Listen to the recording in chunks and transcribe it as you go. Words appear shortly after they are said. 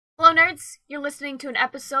nerds! You're listening to an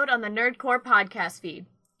episode on the Nerdcore podcast feed.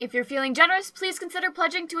 If you're feeling generous, please consider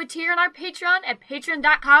pledging to a tier on our Patreon at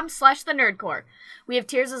patreon.com/thenerdcore. We have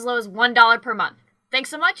tiers as low as $1 per month. Thanks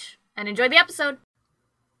so much, and enjoy the episode!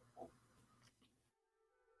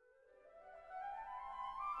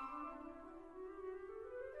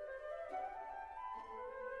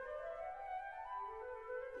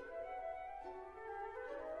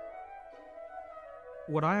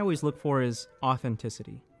 What I always look for is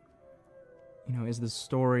authenticity. Is the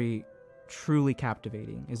story truly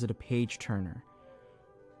captivating? Is it a page turner?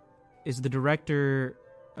 Is the director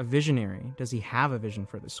a visionary? Does he have a vision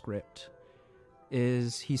for the script?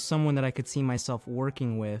 Is he someone that I could see myself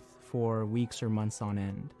working with for weeks or months on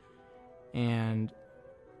end? And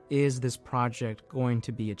is this project going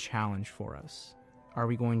to be a challenge for us? Are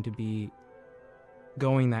we going to be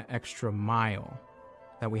going that extra mile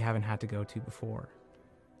that we haven't had to go to before?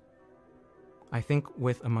 I think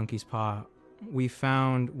with A Monkey's Paw, we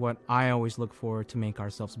found what I always look for to make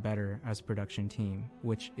ourselves better as a production team,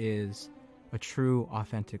 which is a true,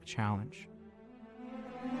 authentic challenge.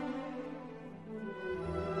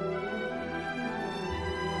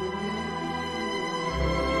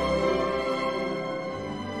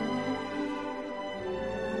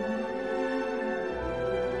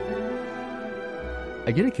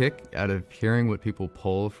 I get a kick out of hearing what people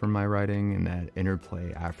pull from my writing and that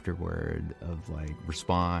interplay afterward of like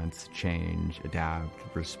response, change, adapt,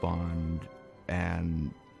 respond,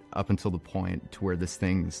 and up until the point to where this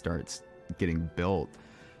thing starts getting built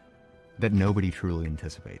that nobody truly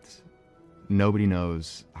anticipates. Nobody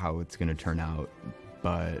knows how it's going to turn out,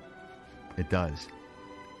 but it does.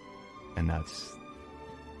 And that's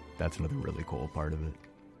another really cool part of it.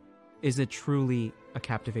 Is it truly a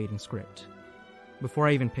captivating script? Before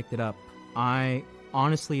I even picked it up, I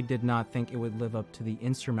honestly did not think it would live up to the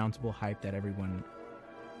insurmountable hype that everyone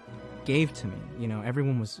gave to me.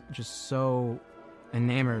 Everyone was just so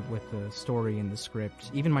enamored with the story and the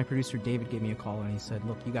script. Even my producer David gave me a call and he said,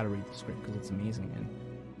 look, you got to read the script because it's amazing. And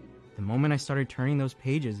the moment I started turning those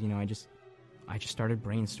pages, I just started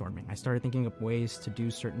brainstorming. I started thinking up ways to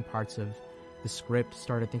do certain parts of the script,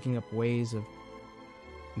 started thinking up ways of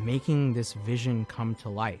making this vision come to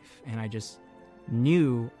life. And I just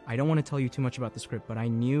knew, I don't want to tell you too much about the script, but I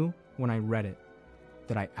knew when I read it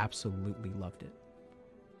that I absolutely loved it.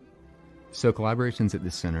 So collaboration's at the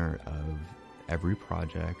center of every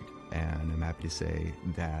project, and I'm happy to say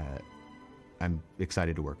that I'm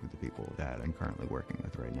excited to work with the people that I'm currently working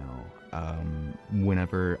with right now.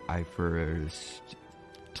 Whenever I first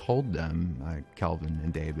told them, Calvin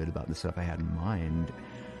and David, about the stuff I had in mind,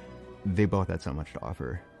 they both had so much to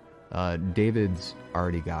offer. David's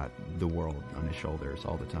already got the world on his shoulders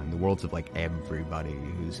all the time. The worlds of like everybody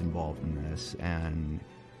who's involved in this, and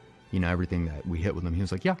everything that we hit with him, he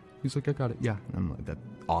was like, yeah. He's like, I got it, yeah. And I'm like, that's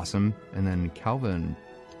awesome. And then Calvin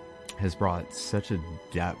has brought such a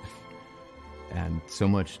depth and so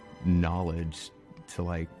much knowledge to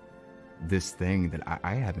like this thing that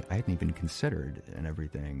I hadn't even considered and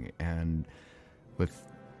everything. And with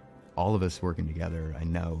all of us working together, I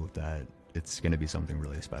know that it's going to be something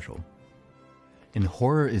really special. And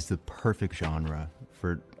horror is the perfect genre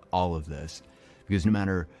for all of this, because no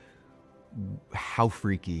matter how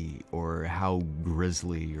freaky or how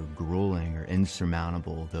grisly or grueling or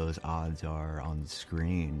insurmountable those odds are on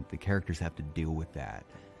screen, the characters have to deal with that.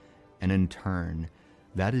 And in turn,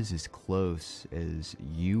 that is as close as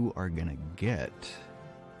you are going to get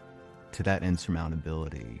to that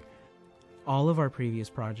insurmountability. All of our previous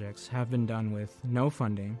projects have been done with no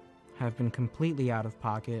funding, have been completely out of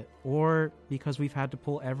pocket, or because we've had to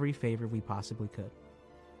pull every favor we possibly could.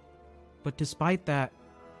 But despite that,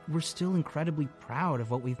 we're still incredibly proud of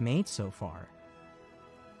what we've made so far.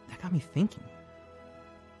 That got me thinking,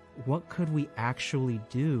 what could we actually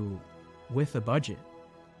do with a budget?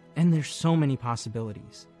 And there's so many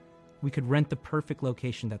possibilities. We could rent the perfect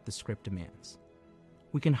location that the script demands.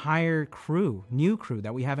 We can hire new crew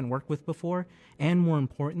that we haven't worked with before, and more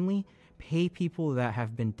importantly, pay people that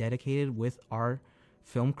have been dedicated with our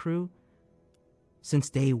film crew since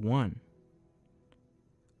day one.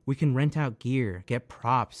 We can rent out gear, get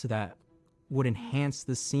props that would enhance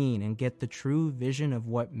the scene and get the true vision of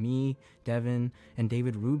what me, Devin, and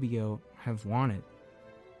David Rubio have wanted.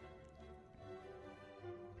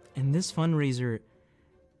 And this fundraiser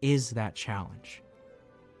is that challenge.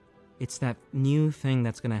 It's that new thing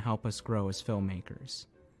that's going to help us grow as filmmakers.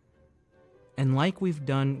 And like we've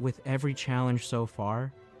done with every challenge so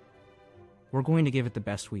far, we're going to give it the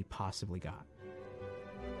best we possibly got.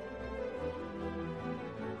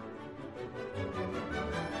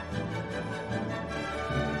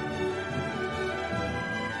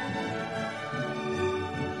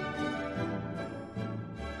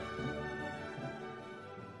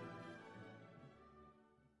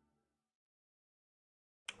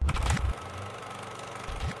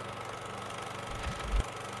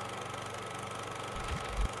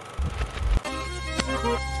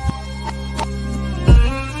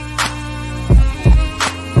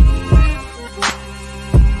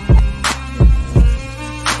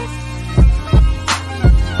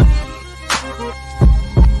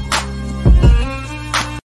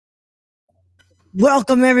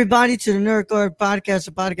 Welcome everybody to the Nerdcore Podcast,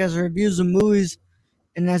 a podcast that reviews of movies.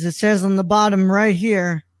 And as it says on the bottom right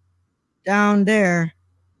here, down there,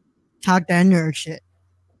 talk that nerd shit.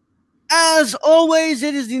 As always,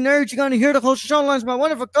 it is the nerd. You're going to hear the host of show lines, my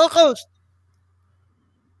wonderful co-host,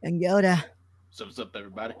 and Yoda. What's up,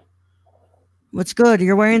 everybody? What's good?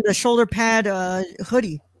 You're wearing the shoulder pad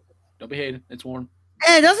hoodie. Don't be hating. It's warm.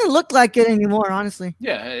 Hey, it doesn't look like it anymore, honestly.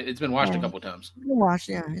 Yeah, it's been washed a couple times.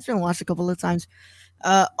 It's been washed a couple of times.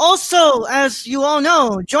 Also, as you all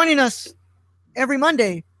know, joining us every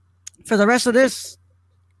Monday for the rest of this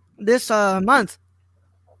month,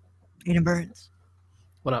 Aiden Burns.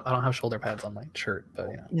 What up? I don't have shoulder pads on my shirt, but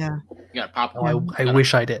Yeah. You gotta pop them. Oh, I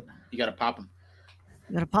wish I did. You gotta pop them.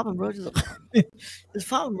 You gotta pop him, bro. Just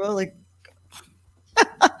pop him, bro. Like,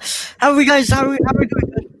 how are we doing?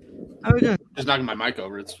 How are we doing? Just knocking my mic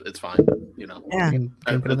over. It's fine. You know. Yeah.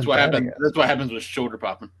 That's what happens. That's what happens with shoulder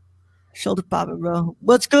popping. Shoulder popping, bro.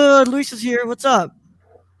 What's good? Luis is here. What's up?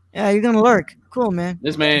 Yeah, you're gonna lurk. Cool, man.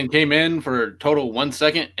 This man came in for a total 1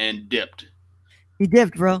 second and dipped. He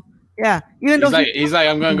dipped, bro. Yeah. Even He's like,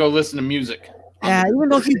 I'm gonna go listen to music. Yeah, even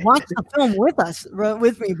though he watched the film with us, bro,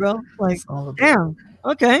 with me, bro. Like, damn.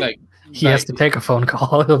 Okay. Like, He has to take a phone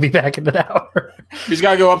call. He'll be back in an hour. He's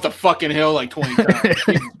got to go up the fucking hill like 20 times.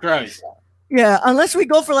 Jesus Christ. Yeah, unless we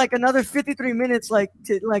go for like another 53 minutes, like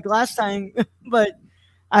last time. But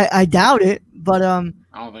I doubt it. But I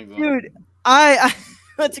don't think so. dude, I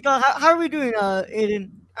what's it called? How are we doing, Aiden?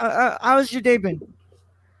 How's your day been?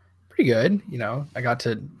 Pretty good. I got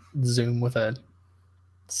to Zoom with a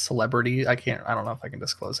celebrity. I don't know if I can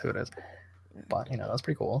disclose who it is, but that's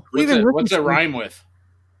pretty cool. What's it rhyme with?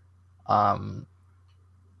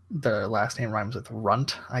 The last name rhymes with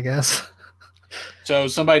runt, I guess. So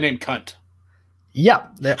somebody named Cunt. Yeah.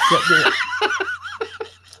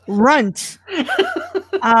 Runt.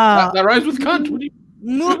 That rhymes with cunt. What do you?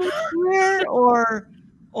 Movie spear or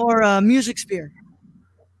music spear?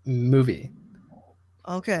 Movie.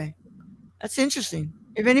 Okay, that's interesting.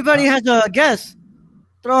 If anybody has a guess,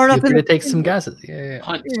 throw it up. Feel free to take some guesses. Yeah.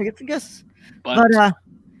 Hunt. Yeah, get some guesses. But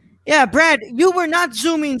yeah, Brad, you were not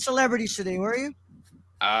zooming celebrities today, were you?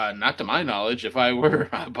 not to my knowledge. If I were,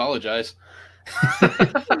 I apologize.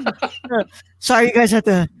 Sorry, you guys had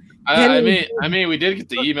to. I mean, we did get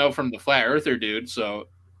the email from the flat earther dude, so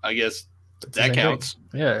I guess that counts.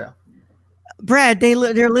 Yeah. Brad,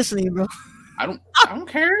 they're listening, bro. I don't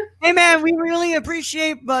care. Hey, man, we really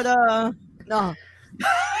appreciate, but no.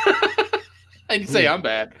 I didn't say I'm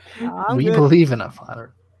bad. We good. believe in a flat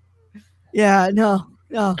earth. Yeah, no,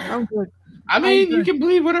 I'm good. I mean, you can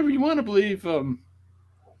believe whatever you want to believe.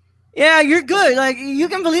 Yeah, you're good. Like, you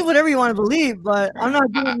can believe whatever you want to believe, but I'm not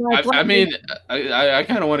doing my. I mean, I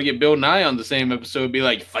kind of want to get Bill Nye on the same episode. Be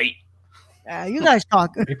like, fight. Yeah, you guys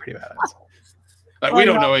talk. Pretty badass. Like, we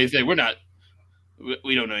don't know anything.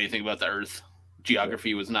 We don't know anything about the Earth.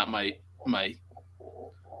 Geography was not my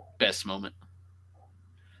best moment.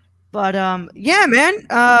 But yeah,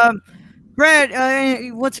 man. Brad,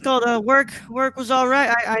 what's it called? Work was all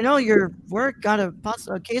right. I know your work got a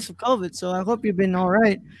case of COVID, so I hope you've been all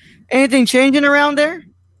right. Anything changing around there?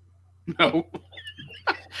 No.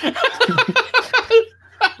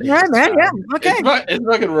 Yeah, man. Yeah. Okay. It's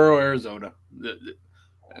fucking rural Arizona.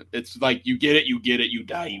 It's like you get it, you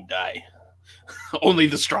die. Only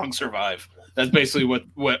the strong survive. That's basically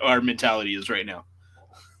what our mentality is right now.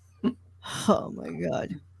 Oh my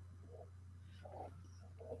god.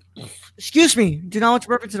 Excuse me. Do not want to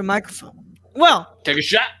burp into the microphone. Well, Take a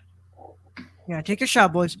shot. yeah, take a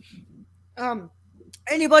shot, boys.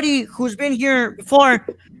 Anybody who's been here before,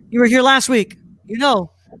 you were here last week.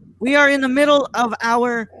 We are in the middle of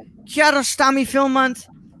our Kiarostami Film Month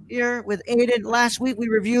here with Aiden. Last week we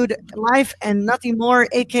reviewed Life and Nothing More,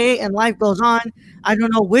 aka And Life Goes On. I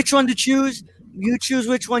don't know which one to choose. You choose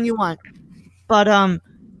which one you want. But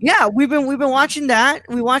yeah, we've been watching that.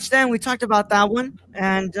 We watched that and we talked about that one.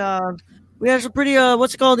 And we had some pretty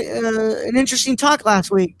an interesting talk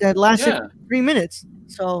last week that lasted 3 minutes.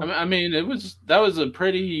 So I mean, that was a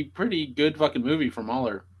pretty good fucking movie from all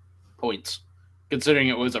our points, considering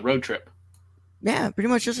it was a road trip. Yeah, pretty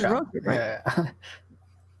much just a road trip, right? Yeah.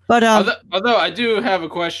 But although I do have a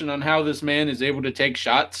question on how this man is able to take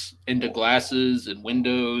shots into glasses and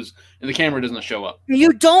windows, and the camera doesn't show up.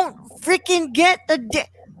 You don't freaking get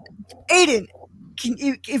Aiden.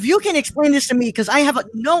 If you can explain this to me, because I have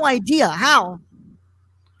no idea how.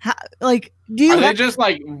 Like, do you? Are they just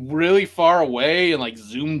like really far away and like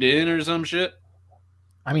zoomed in or some shit?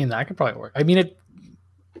 I mean, that could probably work. I mean, it's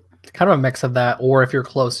kind of a mix of that, or if you're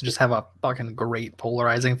close, to just have a fucking great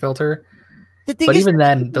polarizing filter. The thing But is, even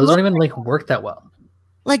then, those don't even like work that well.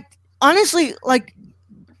 like honestly, like,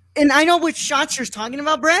 and I know which shots you're talking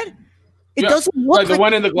about, Brad. It Yeah. doesn't look Like the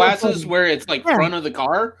one in the glasses where it's like Yeah. front of the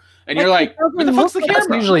car, and you're like, it doesn't where the fuck's the look like- That's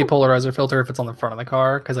camera? usually a polarizer filter if it's on the front of the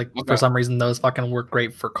car, because like Okay. for some reason those fucking work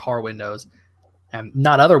great for car windows, and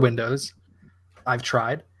not other windows. I've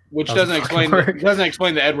tried. Which Doesn't doesn't fucking explain work. doesn't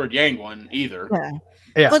explain the Edward Yang one either. Yeah.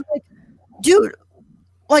 Yeah. But like, dude,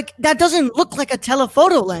 like that doesn't look like a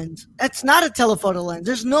telephoto lens. That's not a telephoto lens.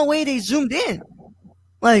 There's no way they zoomed in.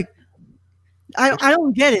 Like, I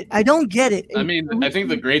don't get it. I don't get it. I mean, I think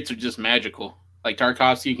the greats are just magical. Like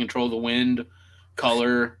Tarkovsky control the wind,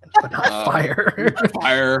 color, But not fire.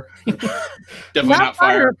 fire. Definitely not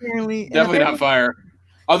fire. apparently. Definitely not fire.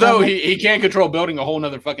 Although he can control building a whole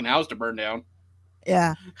nother fucking house to burn down.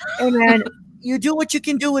 Yeah. Hey man, you do what you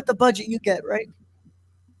can do with the budget you get, right?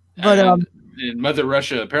 But And in Mother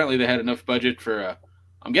Russia, apparently they had enough budget for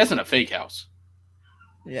I'm guessing a fake house.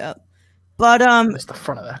 yeah. But Just the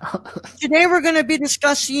front of the house. today we're going to be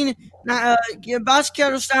discussing Abbas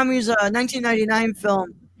Kiarostami's 1999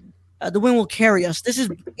 film, The Wind Will Carry Us. This is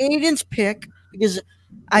Aiden's pick because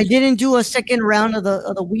I didn't do a second round of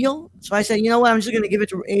the wheel, so I said, you know what, I'm just going to give it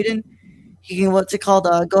to Aiden. He can go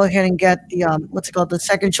ahead and get the the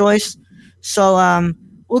second choice. So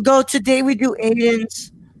we'll go today. We do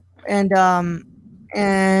Aiden's, and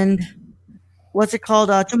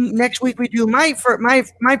next week we do my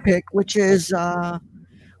pick, which is Abbas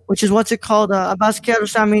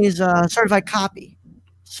Kiarostami's Certified Copy.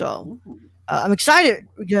 So I'm excited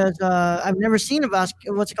because I've never seen Abbas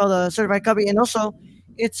Certified Copy, and also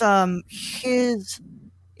it's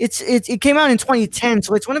it came out in 2010,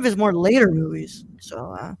 so it's one of his more later movies.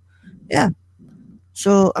 So yeah,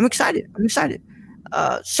 so I'm excited.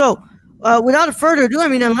 So without further ado, I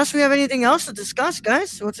mean, unless we have anything else to discuss,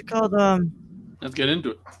 guys, Let's get into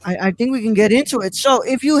it. I think we can get into it. So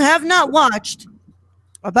if you have not watched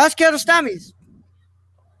Abbas Kiarostami's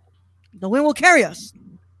The Wind Will Carry Us,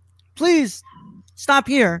 please stop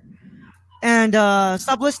here and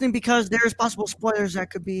stop listening because there's possible spoilers that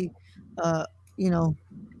could be,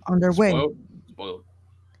 on their way. Spoiled.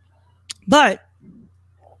 But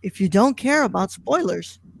if you don't care about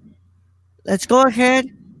spoilers, let's go ahead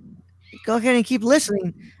and keep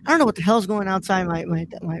listening. I don't know what the hell's going outside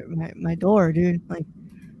my door, dude. Like,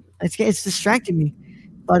 it's distracting me.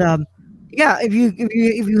 But yeah, if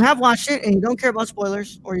you have watched it and you don't care about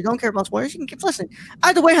spoilers, you can keep listening.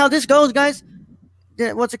 Either way, how this goes, guys.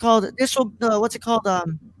 This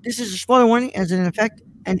is a spoiler warning as in effect,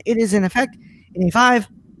 and it is in effect in a 5,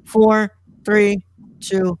 4, 3,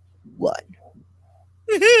 2, 1.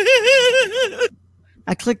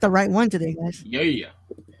 I clicked the right one today, guys. Yeah.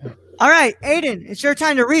 All right, Aiden, it's your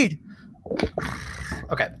time to read.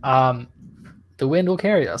 Okay. The Wind Will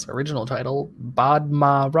Carry Us. Original title: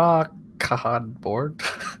 Badmara Kahadboard.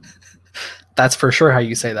 That's for sure how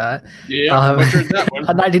you say that. Yeah. Butchered that one.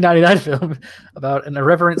 A 1999 film about an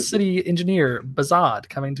irreverent city engineer, Bazad,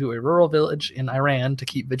 coming to a rural village in Iran to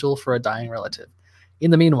keep vigil for a dying relative.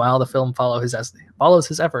 In the meanwhile, the film follows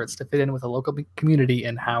his efforts to fit in with a local community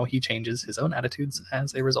and how he changes his own attitudes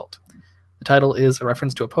as a result. The title is a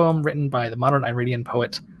reference to a poem written by the modern Iranian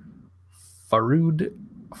poet Faroud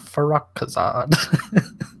Farrokhzad.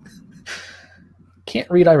 Can't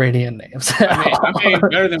read Iranian names. I mean,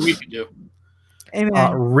 better than we could do.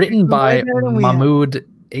 Amen. Written by Way better than we have. Mahmoud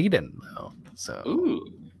Aiden, though. So, Ooh,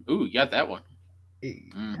 you got that one.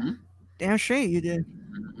 Mm-hmm. Damn straight you did.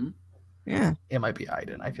 Mm-hmm. Yeah, it might be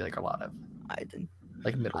Aiden. I feel like a lot of Aiden.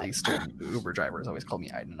 like Middle Eastern Uber drivers always call me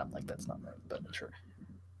Aiden. I'm like, that's not right, but sure.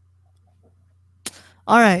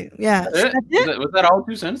 All right, yeah. So that's it? Was that all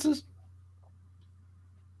 2 sentences?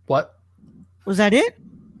 What? Was that it?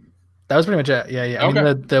 That was pretty much it. Yeah. I Okay.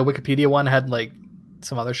 mean, the Wikipedia one had like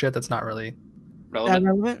some other shit that's not really. That Relevant.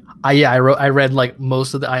 relevant? I read like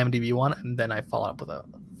most of the IMDb one, and then I followed up with a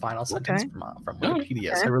final sentence Okay. from Oh,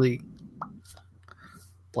 Wikipedia. okay. So I really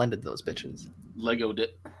blended those bitches. Legoed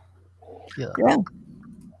it. Yeah. Yeah.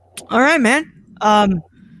 All right, man.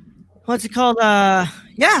 What's it called?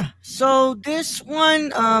 Yeah. So this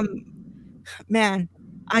one, man,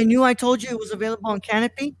 I knew I told you it was available on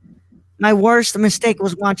Canopy. My worst mistake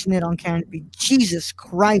was watching it on Canopy. Jesus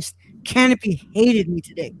Christ, Canopy hated me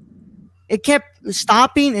today. It kept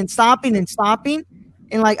stopping, and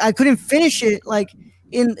like I couldn't finish it like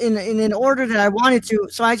in an order that I wanted to.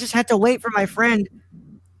 So I just had to wait for my friend.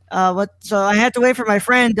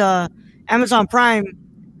 Amazon Prime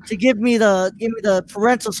to give me the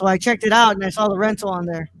rental. So I checked it out and I saw the rental on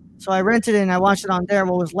there. So I rented it and I watched it on there,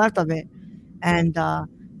 what was left of it. And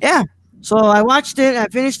yeah, so I watched it. I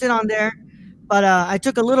finished it on there, but I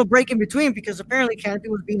took a little break in between because apparently Canopy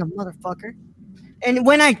was being a motherfucker. And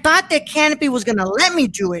when I thought that Canopy was gonna let me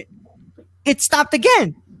do it, it stopped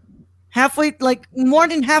again. Halfway, like more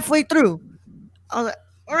than halfway through. I was like,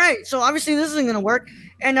 all right, so obviously this isn't gonna work.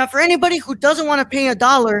 And for anybody who doesn't want to pay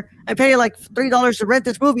 $1, I pay like $3 to rent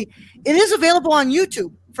this movie. It is available on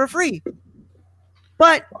YouTube for free,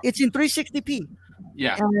 but it's in 360p.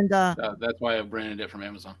 Yeah, and that's why I rented it from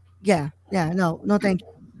Amazon. Yeah, no, thank you.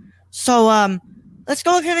 So let's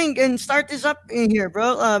go ahead and start this up in here,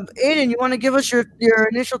 bro. Aiden, you want to give us your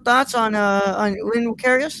initial thoughts on Wind Will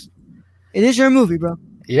Carry Us? It is your movie, bro.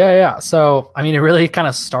 Yeah. So I mean, it really kind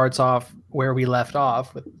of starts off where we left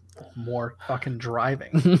off with more fucking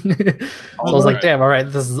driving. So I was like, damn, all right,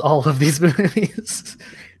 this is all of these movies.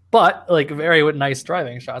 But like very nice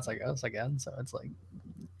driving shots, I guess, again. So it's like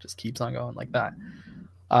just keeps on going like that.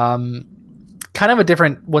 Kind of a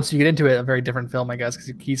different, once you get into it, a very different film, I guess,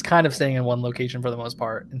 because he's kind of staying in one location for the most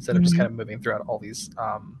part instead of just kind of moving throughout all these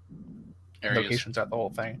locations throughout the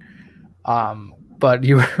whole thing. But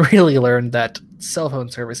you really learn that cell phone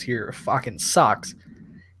service here fucking sucks,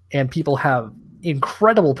 and people have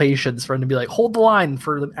incredible patience for him to be like, hold the line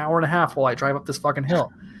for an hour and a half while I drive up this fucking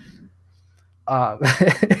hill.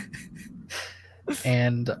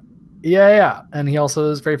 And yeah, and he also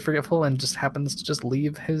is very forgetful and just happens to just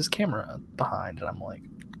leave his camera behind, and I'm like,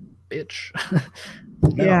 bitch.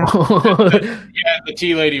 No. Yeah. Yeah, the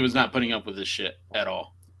tea lady was not putting up with this shit at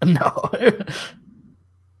all. No.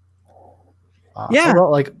 Yeah.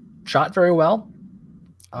 Overall, like shot very well.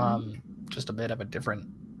 Just a bit of a different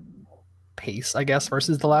pace, I guess,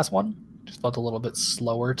 versus the last one. Just felt a little bit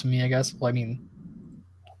slower to me, I guess. Well, I mean,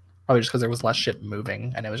 probably just because there was less shit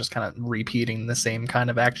moving and it was just kind of repeating the same kind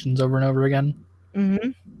of actions over and over again.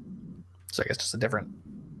 Mm-hmm. So I guess just a different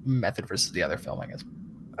method versus the other film, I guess.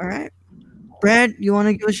 All right. Brad, you want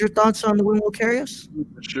to give us your thoughts on The Wind Will Carry Us?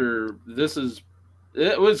 Sure.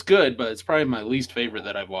 It was good, but it's probably my least favorite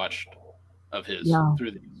that I've watched of his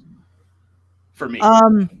through these. For me.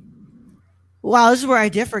 Wow, this is where I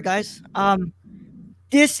differ, guys.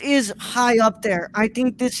 This is high up there. I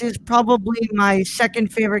think this is probably my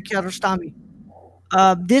second favorite Kiarostami.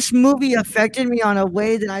 This movie affected me on a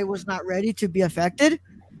way that I was not ready to be affected.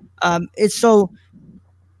 It's so,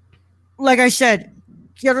 like I said,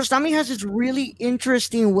 Kiarostami has this really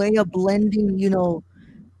interesting way of blending,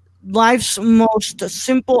 life's most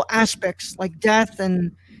simple aspects like death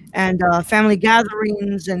and family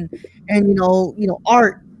gatherings and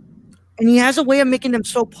art, and he has a way of making them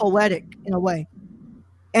so poetic in a way.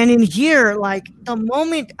 And in here, like the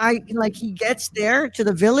moment he gets there to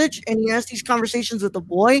the village and he has these conversations with the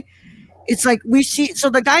boy, it's like we see. So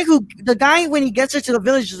the guy when he gets there to the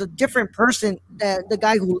village is a different person than the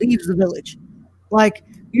guy who leaves the village. Like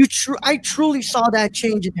I truly saw that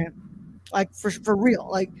change in him, like for real.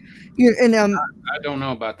 Like I don't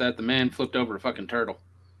know about that. The man flipped over a fucking turtle.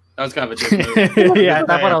 That was kind of a different movie. Yeah, at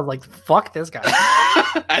that point I was like, fuck this guy.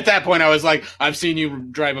 At that point I was like, I've seen you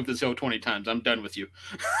drive up this hill 20 times. I'm done with you.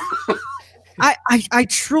 I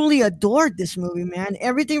truly adored this movie, man.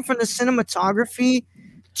 Everything from the cinematography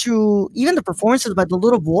to even the performances by the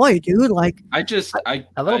little boy, dude. Like that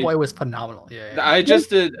little boy was phenomenal. Yeah. I just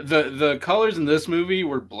did the colors in this movie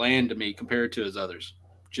were bland to me compared to his others.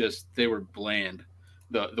 Just they were bland.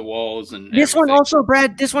 The walls and this everything. One also,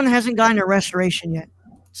 Brad. This one hasn't gotten a restoration yet.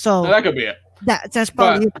 So that could be it. That's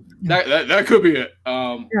probably that could be it.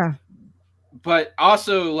 Yeah. But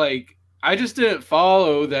also, like, I just didn't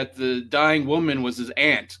follow that the dying woman was his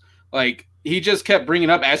aunt. Like, he just kept bringing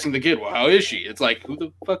up, asking the kid, "Well, how is she?" It's like, who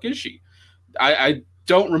the fuck is she? I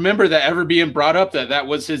don't remember that ever being brought up that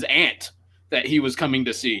was his aunt that he was coming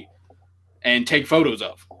to see and take photos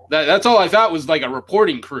of. That's all I thought was like a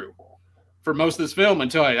reporting crew for most of this film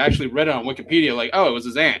until I actually read it on Wikipedia. Like, oh, it was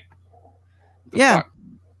his aunt. Yeah. Fuck?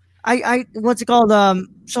 I what's it called?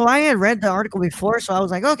 So I had read the article before, so I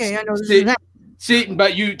was like, okay, I know this is that. See,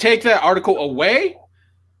 but you take that article away,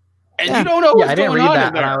 and you don't know what's going on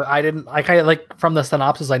in there. I didn't. I kind of like from the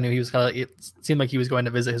synopsis, I knew he was gonna. It seemed like he was going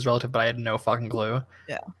to visit his relative, but I had no fucking clue.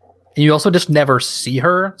 Yeah. And you also just never see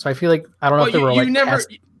her, so I feel like I don't know if they were like.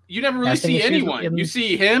 You never really see anyone. You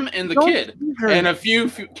see him and the kid and a few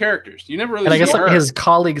characters. You never really see her. And I guess like his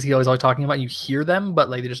colleagues he always talking about, you hear them, but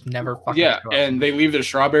like they just never fucking and they leave their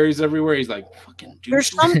strawberries everywhere. He's like, fucking dude.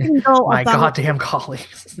 There's something though my goddamn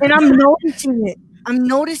colleagues. And I'm noticing it. I'm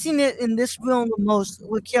noticing it in this film the most,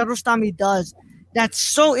 what Kiarostami does. That's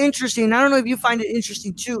so interesting. I don't know if you find it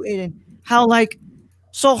interesting too, Aiden. How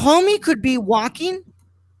so homie could be walking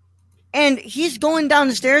and he's going down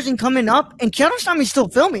the stairs and coming up, and Kiarostami's still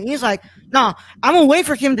filming. He's like, "Nah, I'm gonna wait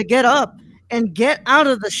for him to get up and get out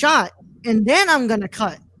of the shot, and then I'm gonna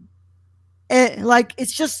cut." And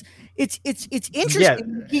it's just it's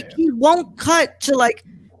interesting. He won't cut to like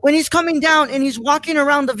when he's coming down and he's walking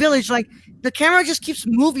around the village. Like the camera just keeps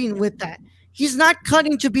moving with that. He's not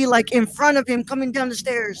cutting to be like in front of him coming down the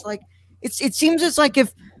stairs. Like it seems it's like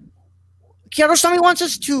if Kiarostami wants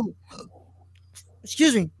us to,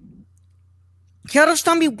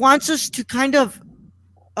 Kiarostami wants us to kind of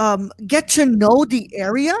get to know the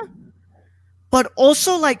area, but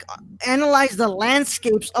also like analyze the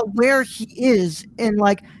landscapes of where he is and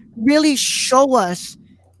like really show us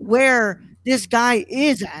where this guy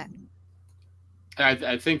is at.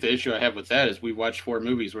 I think the issue I have with that is we watched 4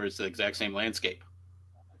 movies where it's the exact same landscape.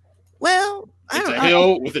 Well, It's a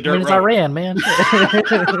hill with a dirt It's road. Iran, man.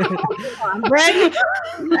 Brad,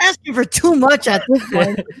 you're asking for too much at this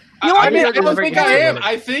point. I mean, I I don't think I am. it.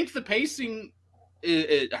 I think the pacing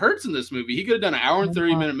it hurts in this movie. He could have done an hour and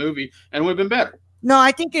 30-minute movie and it would have been better. No,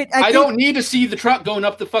 I think it. I don't need to see the truck going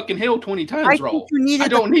up the fucking hill 20 times. I Roll. think you needed I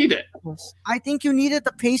don't need it. I think you needed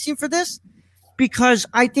the pacing for this because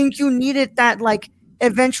I think you needed that like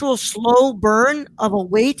eventual slow burn of a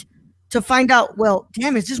weight to find out, well,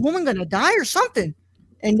 damn, is this woman gonna die or something?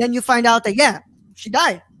 And then you find out that yeah, she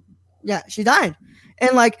died. Yeah, she died.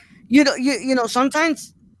 And like you know,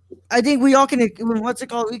 sometimes I think we all can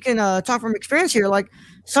we can talk from experience here. Like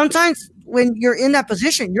sometimes when you're in that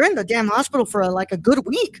position, you're in the damn hospital for like a good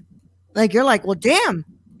week. Like you're like, well, damn,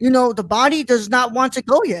 you know, the body does not want to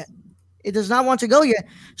go yet. It does not want to go yet.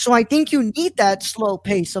 So I think you need that slow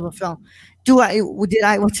pace of a film. Did I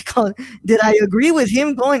agree with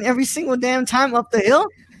him going every single damn time up the hill?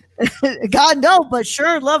 God no, but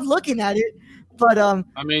sure, love looking at it. But I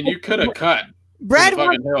mean, you could have cut Brad the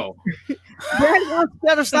fucking hill. Brad wants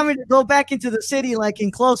Kiarostami to go back into the city like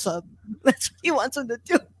in close up. That's what he wants him to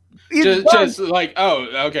do. Just like, oh,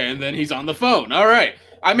 okay, and then he's on the phone. All right.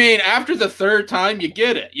 I mean, after the 3rd time, you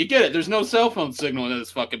get it. You get it. There's no cell phone signal in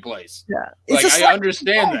this fucking place. Yeah. Like, I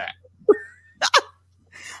understand that.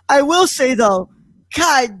 I will say though,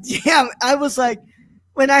 God damn, I was like,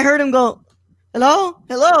 when I heard him go,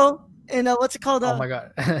 hello, and what's it called? Oh my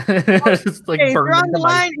god! It's like hey, you're burned on into the my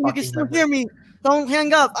line, you can fucking still memory. hear me. Don't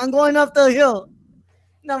hang up. I'm going up the hill.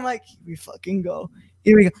 And I'm like, here we fucking go.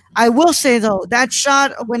 Here we go. I will say though, that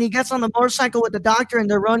shot when he gets on the motorcycle with the doctor and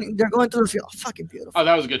they're going through the field, fucking beautiful. Oh,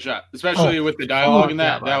 that was a good shot, especially with the dialogue in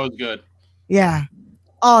that. yeah, That was good. Yeah.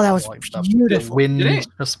 Oh, that was Like stuff, beautiful. The wind Did it?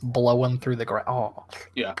 just blowing through the ground. Oh,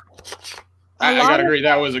 Yeah, A I lot gotta of- agree.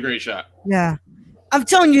 That was a great shot. Yeah. I'm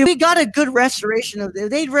telling you, we got a good restoration of it.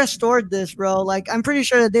 They restored this, bro. Like, I'm pretty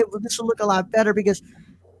sure that this will look a lot better because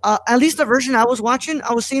at least the version I was watching,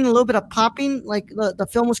 I was seeing a little bit of popping. Like, the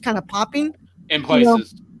film was kind of popping. In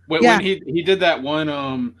places. When yeah. he did that one,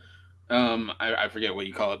 I forget what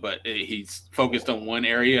you call it, but he's focused on one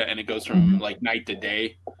area and it goes from like night to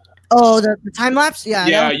day. Oh, the time lapse? Yeah.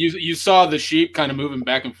 Yeah, that you saw the sheep kind of moving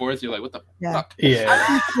back and forth. You're like, what the Yeah. fuck?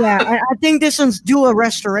 yeah. yeah, I think this one's due a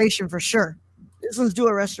restoration for sure. This one's due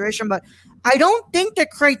a restoration, but I don't think that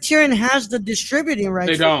Criterion has the distributing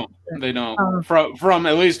rights. They don't. They don't. From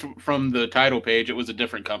at least from the title page, it was a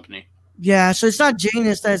different company. Yeah, so it's not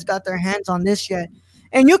Janus that has got their hands on this yet.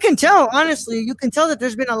 And you can tell, honestly, that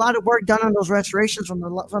there's been a lot of work done on those restorations from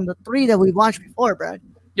the 3 that we watched before, Brad.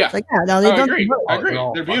 Yeah, It's like, yeah, now they've I done agree. some work. I agree. They're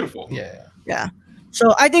all They're fucking- beautiful. Yeah. Yeah.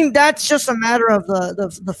 So I think that's just a matter of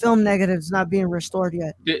the film negatives not being restored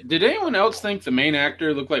yet. Did anyone else think the main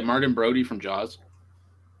actor looked like Martin Brody from Jaws?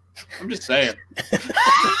 I'm just saying.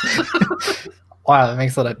 Wow, that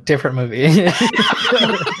makes it a different movie.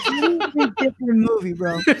 Completely different movie,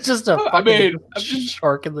 bro. It's just a I fucking mean, I'm just-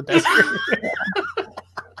 shark in the desert.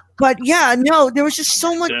 But yeah, no, there was just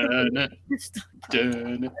so much. Dun,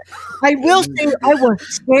 dun. I will say I was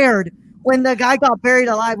scared when the guy got buried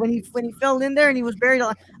alive. When he fell in there and he was buried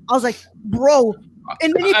alive, I was like, bro.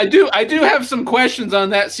 And then I do have some questions on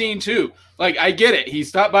that scene too. Like, I get it. He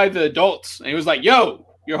stopped by the adults and he was like, "Yo,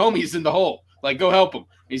 your homie's in the hole. Like, go help him."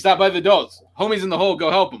 He stopped by the adults. Homie's in the hole. Go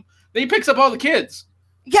help him. Then he picks up all the kids.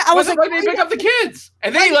 yeah, I was Why like, did he pick up the kids?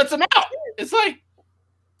 And then he lets them out. It's like,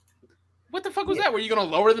 what the fuck was that? Were you gonna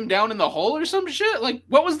lower them down in the hole or some shit? Like,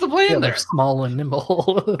 what was the plan Yeah, there? they're small and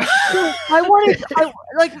nimble. I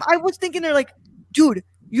was thinking they're like, dude,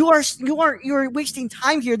 you're wasting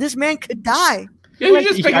time here. This man could die. Yeah, you're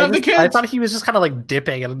just picking up the kids. I thought he was just kind of like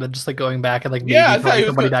dipping and then just like going back and like maybe Yeah, I thought throwing he was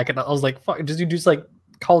somebody gonna- back. And I was like, "Fuck!" Did you just like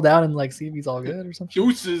call down and like see if he's all good or something?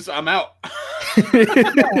 Juices, I'm out.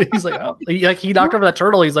 He's like, oh, he knocked over that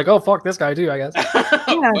turtle. He's like, oh fuck this guy too, I guess.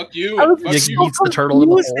 Fuck you. I was Fuck He so you. eats the turtle in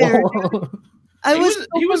the confused there, hole.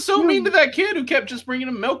 He was so mean to confused. that kid who kept just bringing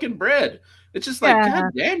him milk and bread. It's just like, Yeah.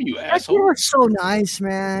 God damn you, That kid asshole. was so nice,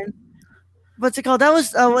 man. what's it called? That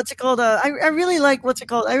was what's it called? I really like what's it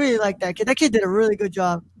called? I really like that kid. That kid did a really good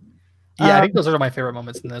job. Yeah, I think those are my favorite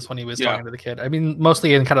moments in this when he was talking to the kid. I mean,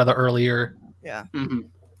 mostly in kind of the earlier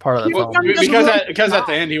part of the film. Because at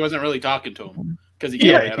the end he wasn't really talking to him. Because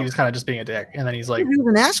he was kind of just being a dick, and then he's like, he was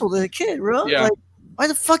an asshole to the kid, bro. Yeah. Like, why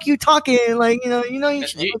the fuck you talking? Like, you're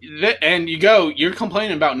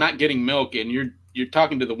complaining about not getting milk, and you're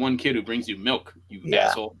talking to the one kid who brings you milk, you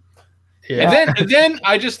asshole. Yeah. And then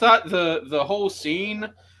I just thought the whole scene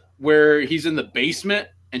where he's in the basement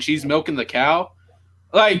and she's milking the cow,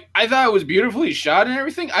 like, I thought it was beautifully shot and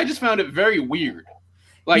everything. I just found it very weird.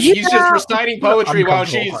 Like, he's just reciting poetry while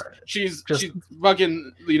she's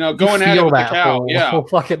fucking, going at it with the cow.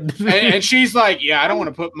 And she's like, yeah, I don't want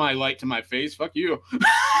to put my light to my face. Fuck you.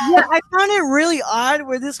 Yeah, I found it really odd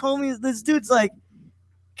where this dude's like,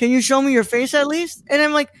 can you show me your face at least? And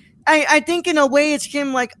I'm like, I think in a way it's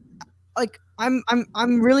him like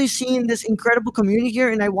I'm really seeing this incredible community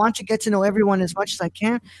here, and I want to get to know everyone as much as I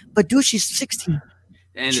can. But dude, she's 16.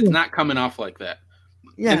 And it's not coming off like that.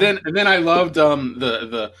 Yeah. And then I loved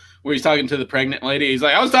the where he's talking to the pregnant lady. He's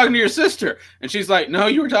like, I was talking to your sister, and she's like, no,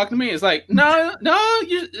 you were talking to me. It's like, no,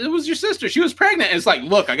 it was your sister. She was pregnant. And it's like,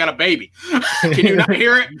 look, I got a baby. Can you not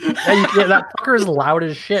hear it? Yeah, that fucker is loud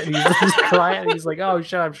as shit. And he's just crying. And he's like, oh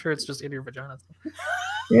shit, I'm sure it's just in your vagina.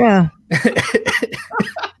 Yeah.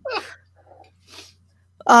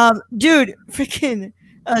 Dude, freaking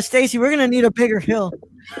Stacy, we're gonna need a bigger hill.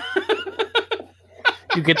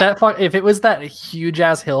 You get that? If it was that huge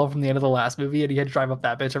ass hill from the end of the last movie, and he had to drive up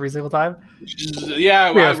that bitch every single time. Yeah,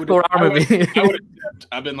 I would.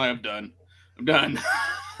 I've been like, I'm done.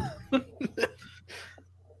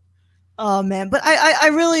 Oh man, but I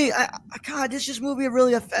really, God, this movie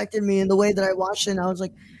really affected me in the way that I watched it. And I was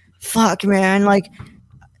like, fuck, man, like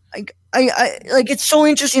it's so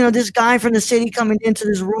interesting, this guy from the city coming into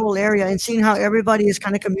this rural area and seeing how everybody is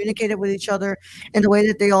kind of communicated with each other and the way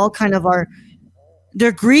that they all kind of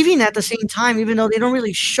they're grieving at the same time, even though they don't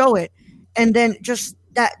really show it. And then just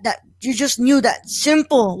that you just knew that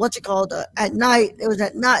simple, what's it called? At night, it was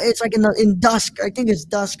at night. It's like in dusk. I think it's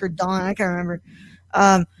dusk or dawn. I can't remember.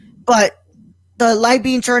 But the light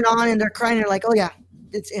being turned on and they're crying. They're like, oh yeah,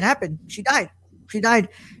 it happened. She died.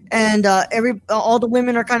 And all the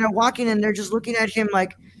women are kind of walking and they're just looking at him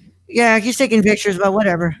like, yeah, he's taking pictures, but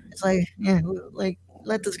whatever. It's like, yeah, like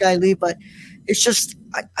let this guy leave. But it's just,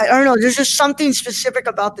 I don't know. There's just something specific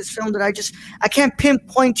about this film that I can't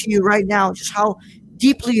pinpoint to you right now just how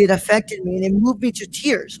deeply it affected me, and it moved me to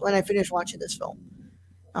tears when I finished watching this film.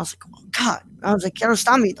 I was like, oh God. I was like,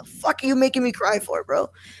 Kiarostami, the fuck are you making me cry for, bro?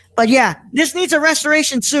 But yeah, this needs a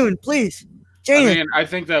restoration soon, please. Jane. I mean, I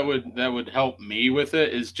think that would help me with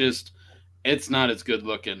it. Is just it's not as good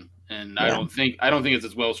looking, and I don't think it's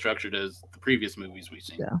as well structured as the previous movies we've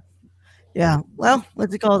seen. Yeah. Well,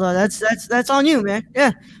 what's it called? That's on you, man.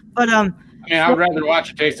 Yeah. But I mean, I'd rather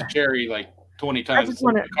watch Taste of Cherry like 20 times. I just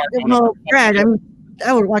want to. Brad, I mean,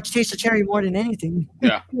 I would watch Taste of Cherry more than anything.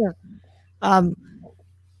 Yeah.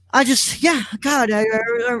 I just, God, I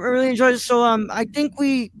really enjoyed it. So, I think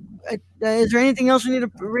is there anything else we need to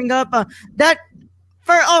bring up? I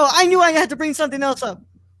knew I had to bring something else up.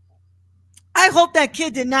 I hope that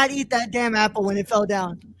kid did not eat that damn apple when it fell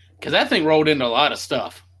down. Because that thing rolled into a lot of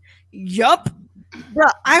stuff. Yup. Bro,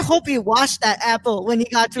 I hope he washed that apple when he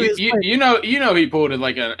got to his plate. You know he pulled it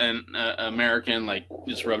like an American, like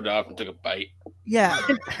just rubbed it off and took a bite. Yeah.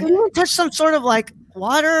 Did he touch some sort of like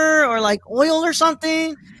water or like oil or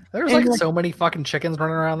something? There's like so many fucking chickens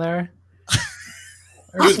running around there.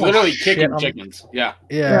 He was literally kicking chickens. Yeah.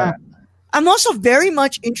 I'm also very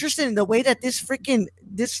much interested in the way that this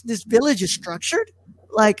village is structured.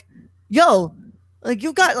 Like, like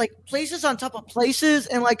you've got like places on top of places,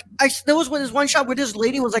 and like there was this one shot where this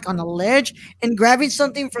lady was like on a ledge and grabbing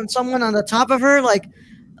something from someone on the top of her, like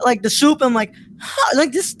the soup. I'm like,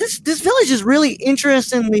 like this village is really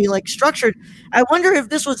interestingly like structured. I wonder if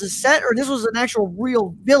this was a set or this was an actual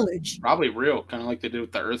real village. Probably real, kind of like they did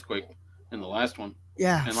with the earthquake in the last one.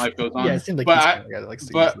 Yeah, and life goes on. Yeah, it seemed like I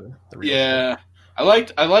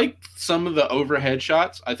liked some of the overhead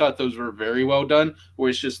shots. I thought those were very well done, where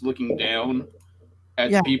it's just looking down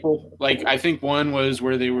at people. Like, I think one was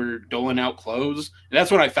where they were doling out clothes. And that's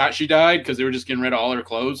when I thought she died, because they were just getting rid of all her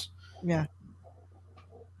clothes. Yeah.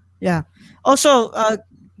 Also,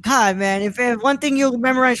 God, man, if one thing you'll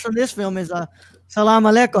memorize from this film is salam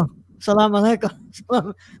alaikum. Salam alaikum.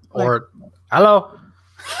 Or hello.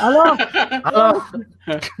 Hello.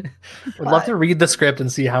 Would love to read the script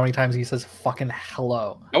and see how many times he says fucking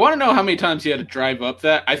hello. I want to know how many times he had to drive up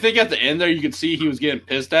that. I think at the end there you could see he was getting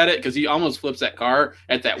pissed at it because he almost flips that car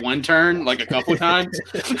at that one turn like a couple times.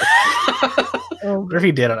 What if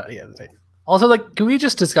he did on the other day? Also, like, can we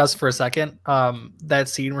just discuss for a second that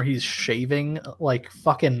scene where he's shaving like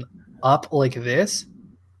fucking up like this?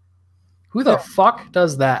 Who the fuck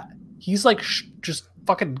does that? He's like just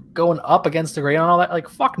fucking going up against the grain and all that. Like,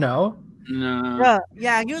 fuck no. No.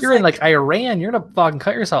 Yeah, he was You're in like Iran. You're gonna fucking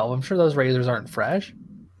cut yourself. I'm sure those razors aren't fresh.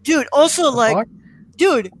 dude. Also, The like, fuck?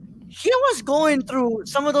 dude, he was going through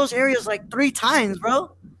some of those areas like 3 times,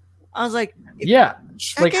 bro. I was like, Yeah.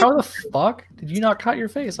 check Like, it. how the fuck did you not cut your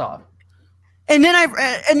face off? And then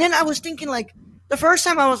I was thinking, like, the first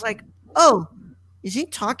time I was like, oh, is he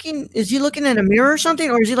talking? Is he looking at a mirror or something,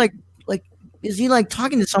 or is he like is he like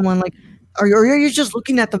talking to someone? Like, or are you just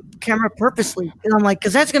looking at the camera purposely? And I'm like,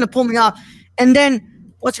 because that's gonna pull me off. And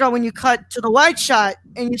then what's it called when you cut to the wide shot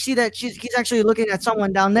and you see that he's actually looking at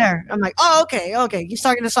someone down there? I'm like, oh, okay, he's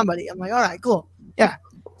talking to somebody. I'm like, all right, cool, yeah,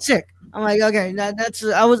 sick. I'm like, okay, that's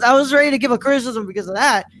I was ready to give a criticism because of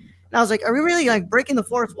that. And I was like, are we really like breaking the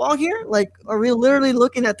fourth wall here? Like, are we literally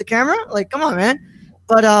looking at the camera? Like, come on, man.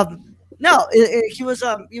 But no, he was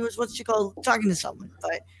what's she called talking to someone.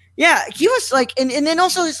 But yeah, he was like, and then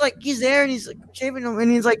also it's like he's there and he's like shaving him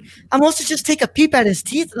and he's like, I'm supposed to just take a peep at his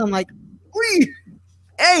teeth and I'm like, wee,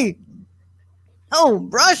 hey, oh,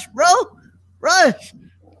 brush, bro, brush.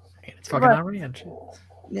 It's fucking Iran.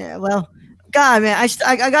 Yeah, well, God, man,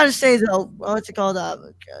 I gotta say though, what's it called?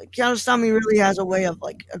 Kiarostami really has a way of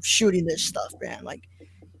shooting this stuff, man. Like,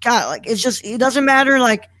 God, like it doesn't matter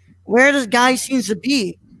like where this guy seems to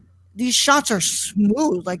be. These shots are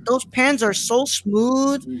smooth. Like those pans are so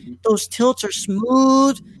smooth. Mm-hmm. Those tilts are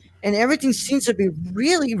smooth, and everything seems to be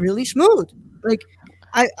really, really smooth. Like,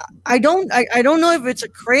 I don't know if it's a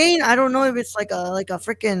crane. I don't know if it's like a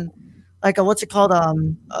freaking what's it called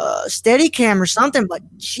steady cam or something. But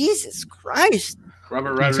Jesus Christ,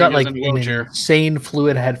 Robert He's got Rodriguez like in a an wheelchair. insane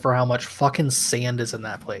fluid head for how much fucking sand is in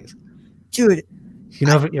that place. dude. You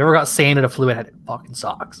know, if you ever got sand in a fluid head, it fucking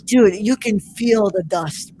sucks. Dude, you can feel the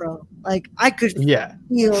dust, bro. Like I could Yeah.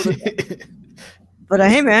 feel the dust. But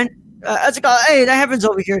hey, man, that's hey, that happens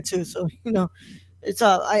over here too. So you know, it's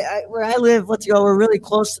I where I live. We're really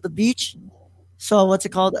close to the beach. So what's it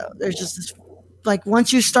called? There's just this, like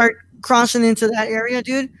once you start crossing into that area,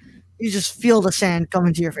 dude, you just feel the sand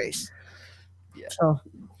coming to your face. Yeah. So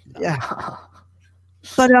yeah.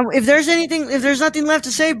 But if there's nothing left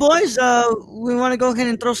to say, boys, we want to go ahead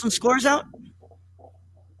and throw some scores out.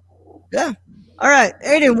 Yeah. All right,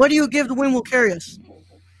 Aiden, what do you give The Wind Will Carry Us?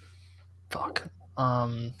 Fuck.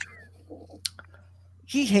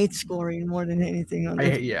 He hates scoring more than anything. On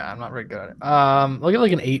this. I'm not very good at it. I'll give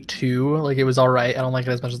like an 8.2. Like it was all right. I don't like it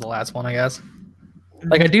as much as the last one, I guess.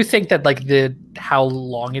 Like I do think that like how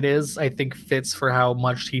long it is, I think fits for how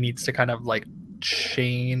much he needs to kind of like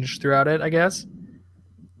change throughout it, I guess.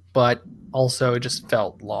 But also it just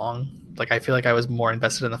felt long. Like I feel like I was more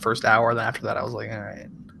invested in the first hour than after that. I was like, all right.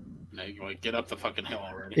 Now you like get up the fucking hill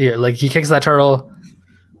already. Yeah, like he kicks that turtle.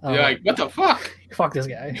 You're like, what the fuck? Fuck this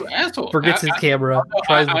guy. You asshole. Forgets his camera.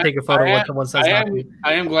 Tries to take a photo when someone says nothing.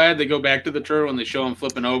 I am glad they go back to the turtle and they show him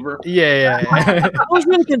flipping over. Yeah. I was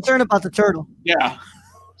really concerned about the turtle. Yeah.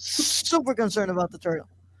 Super concerned about the turtle.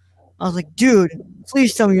 I was like, dude,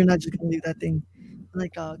 please tell me you're not just gonna leave that thing.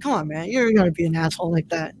 Like, come on, man, you're gonna be an asshole like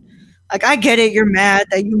that. Like, I get it, you're mad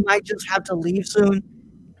that you might just have to leave soon,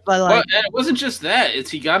 but like, Well, it wasn't just that. It's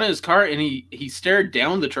he got in his car and he stared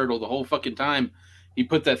down the turtle the whole fucking time. He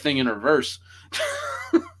put that thing in reverse.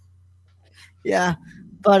 yeah,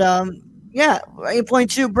 but yeah,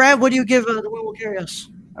 8.2. Brad, what do you give The Wind Will Carry Us?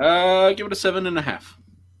 Give it a 7.5.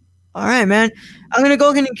 All right, man. I'm gonna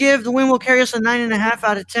go ahead and give The Wind Will Carry Us a 9.5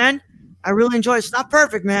 out of 10. I really enjoy it. It's not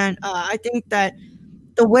perfect, man. I think that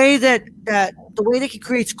the way that he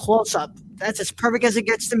creates close up, that's as perfect as it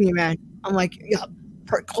gets to me, man. I'm like, yeah,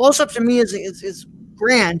 close up to me is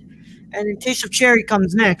grand, and then Taste of Cherry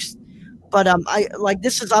comes next. But I like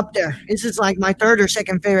this is up there. This is like my third or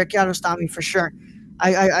second favorite Kiarostami for sure.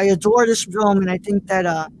 I adore this film, and I think that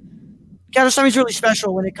Kiarostami is really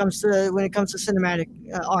special when it comes to cinematic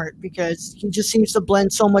art because he just seems to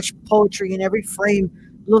blend so much poetry in every frame.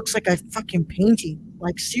 Looks like a fucking painting.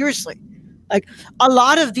 Like seriously, like a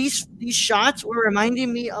lot of these shots were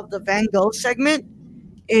reminding me of the Van Gogh segment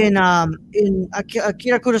in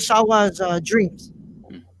Akira Kurosawa's Dreams,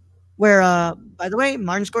 where by the way,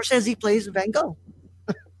 Martin Scorsese plays Van Gogh.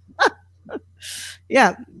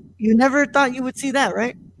 Yeah, you never thought you would see that,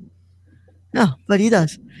 right? No, but he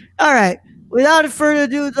does. All right, without further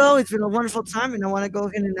ado, though, it's been a wonderful time, and I want to go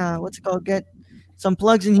ahead and get some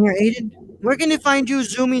plugs in here. Aiden, where can they find you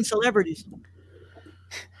zooming celebrities?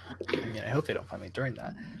 I mean, I hope they don't find me during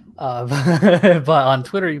that. But on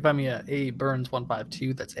Twitter, you can find me at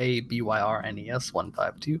aburns152. That's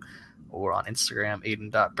ABYRNES152. Or on Instagram,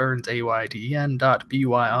 aiden.burns,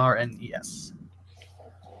 AYDEN.BYRNES.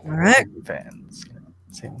 All right. Fans.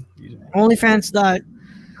 Same username.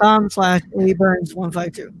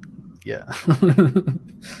 OnlyFans.com/aburns152. Yeah.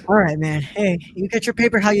 All right, man. Hey, you get your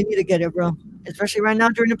paper how you need to get it, bro. Especially right now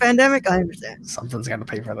during the pandemic, I understand. Something's got to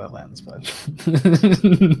pay for that lens, but.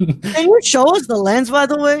 Can you show us the lens, by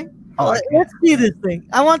the way? Oh, Let's see this thing.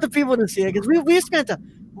 I want the people to see it because we spent a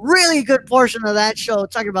really good portion of that show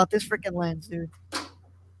talking about this freaking lens, dude.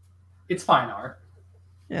 It's fine art.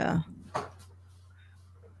 Yeah.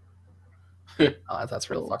 Oh, that's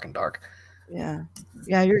real fucking dark. Yeah.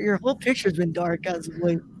 Yeah, your whole picture's been dark as of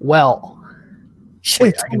late. Well, Shit.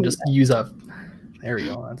 wait, I can just use a. There we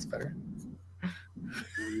go. That's better.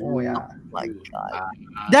 Oh yeah. Oh my God.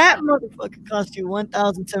 That motherfucker cost you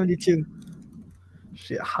 $1,072.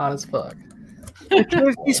 Shit, hot as fuck. The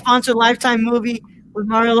KFC sponsored Lifetime movie with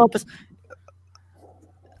Mario Lopez.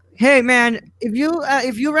 Hey man, if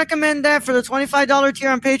you recommend that for the $25 tier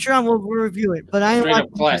on Patreon, we'll review it. But I ain't Straight up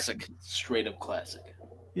watching classic. Straight up classic. that.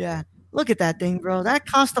 Yeah, look at that thing, bro. That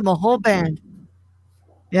cost him a whole band.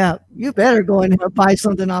 Yeah, you better go in here and buy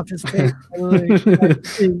something off his page.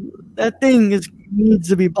 That thing needs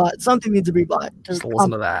to be bought. Something needs to be bought. Just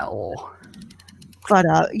listen to that. Oh. But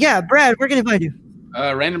yeah, Brad, where can I find you?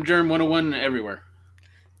 Random Germ 101 everywhere.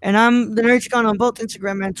 And I'm the Nerdcon on both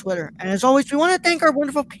Instagram and Twitter. And as always, we want to thank our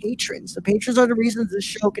wonderful patrons. The patrons are the reasons this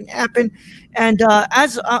show can happen. And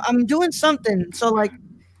as I'm doing something, so like,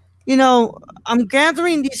 you know, I'm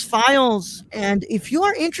gathering these files. And if you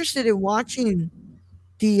are interested in watching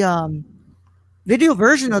the video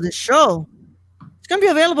version of the show, it's going to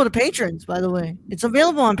be available to patrons, by the way. It's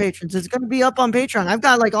available on patrons. It's going to be up on Patreon. I've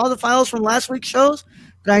got like all the files from last week's shows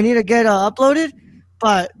that I need to get uploaded.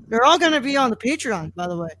 But they're all going to be on the Patreon, by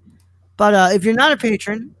the way. But if you're not a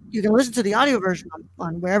patron, you can listen to the audio version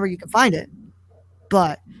on wherever you can find it.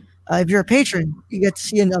 But if you're a patron, you get to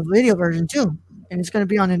see a video version too. And it's going to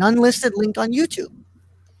be on an unlisted link on YouTube.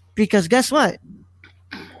 Because guess what?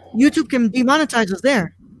 YouTube can demonetize us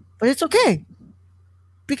there. But it's okay.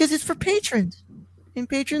 Because it's for patrons. And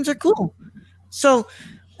patrons are cool. So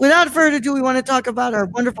without further ado, we want to talk about our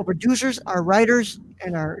wonderful producers, our writers,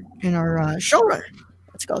 and our showrunner.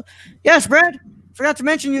 Let's go. Yes, Brad. Forgot to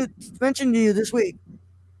mention to you this week.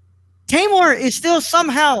 Tamor is still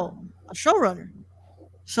somehow a showrunner.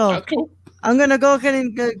 So That's cool. I'm gonna go ahead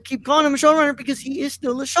and keep calling him a showrunner because he is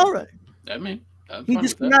still a showrunner. He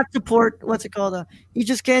just cannot support he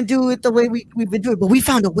just can't do it the way we've been doing. But we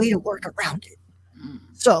found a way to work around it.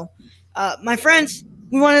 So, my friends,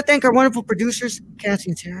 we want to thank our wonderful producers,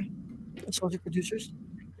 Cassie and Sarah, associate producers.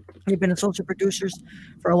 They've been associate producers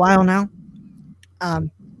for a while now.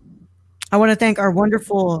 I want to thank our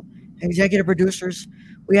wonderful executive producers.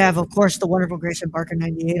 We have, of course, the wonderful Grayson Barker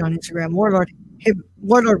 98 on Instagram, Warlord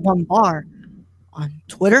One Bar on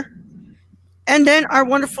Twitter, and then our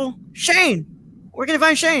wonderful Shane. Where can you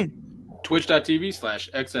find Shane?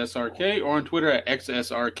 Twitch.tv/XSRK or on Twitter at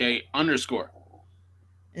XSRK_.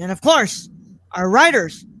 And of course, our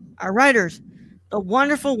writers, the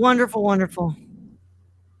wonderful, wonderful, wonderful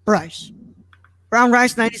Bryce. Brown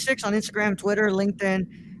Rice 96 on Instagram, Twitter, LinkedIn,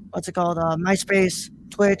 MySpace,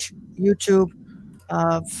 Twitch, YouTube,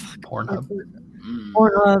 Pornhub.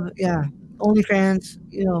 yeah, OnlyFans,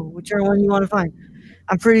 whichever one you want to find.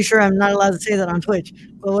 I'm pretty sure I'm not allowed to say that on Twitch,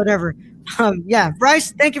 but whatever. Yeah,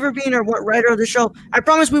 Bryce, thank you for being our writer of the show. I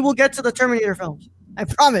promise we will get to the Terminator films. I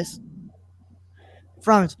promise.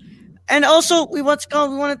 And also, we want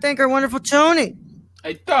to thank our wonderful Tony.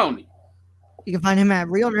 Hey, Tony. You can find him at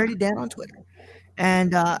Real Nerdy Dan on Twitter.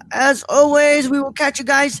 And as always, we will catch you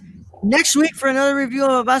guys next week for another review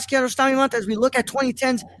of Basquiat Stami Month as we look at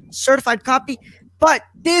 2010's certified copy. But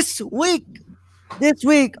this week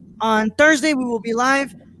on Thursday, we will be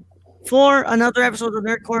live for another episode of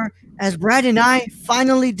Nerdcore as Brad and I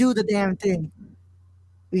finally do the damn thing.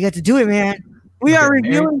 We get to do it, man. We are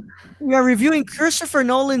reviewing Christopher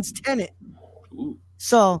Nolan's Tenet.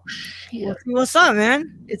 So we'll see what's up,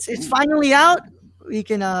 man. It's finally out. We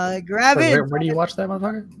can grab it. Where do you watch that,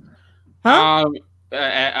 motherfucker? Huh?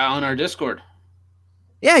 On our Discord.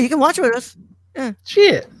 Yeah, you can watch it with us. Yeah.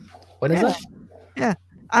 Shit. What is that? Yeah.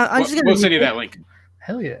 I'm just gonna. We'll send you that link.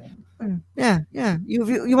 Hell yeah. Yeah.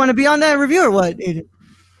 You want to be on that review or what, Aiden?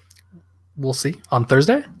 We'll see. On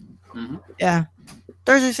Thursday? Mm-hmm. Yeah.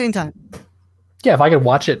 Thursday, same time. Yeah, if I could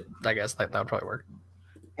watch it I guess that would probably work.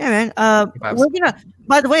 Yeah, man. We're gonna.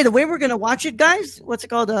 By the way we're gonna watch it, guys. What's it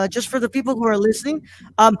called? Just for the people who are listening,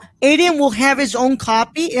 Aiden will have his own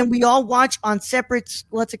copy, and we all watch on separate.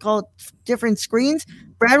 What's it called? Different screens.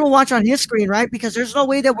 Brad will watch on his screen, right? Because there's no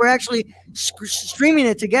way that we're actually streaming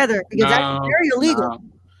it together because that's very illegal. No.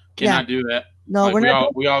 Cannot do that. No, Like, we're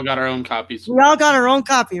not. we all got our own copies. We all got our own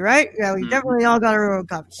copy, right? Yeah, we definitely all got our own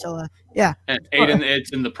copy. So, yeah. And Aiden,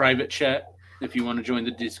 it's in the private chat if you want to join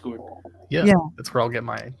the Discord. Yeah, Yeah. that's where I'll get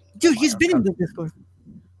my. Dude, he's been in the Discord.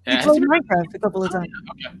 He Yeah, played Minecraft a couple of times.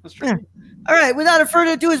 okay, that's true. Yeah. All right. Without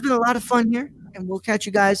further ado, it's been a lot of fun here, and we'll catch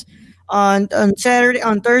you guys on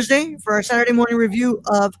Thursday for our Saturday morning review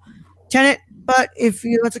of Tenet. But if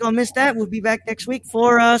you missed that, we'll be back next week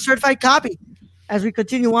for a certified copy as we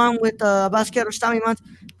continue on with Basquiat Rostami month.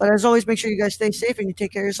 But as always, make sure you guys stay safe and you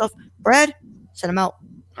take care of yourself. Brad, send him out.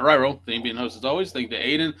 All right, Roll. Thank you for being host as always. Thank you to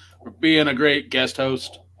Aiden for being a great guest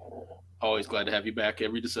host. Always glad to have you back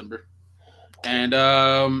every December. And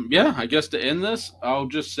yeah, I guess to end this, I'll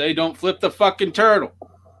just say don't flip the fucking turtle.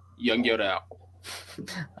 Young Yoda out.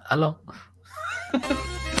 Hello.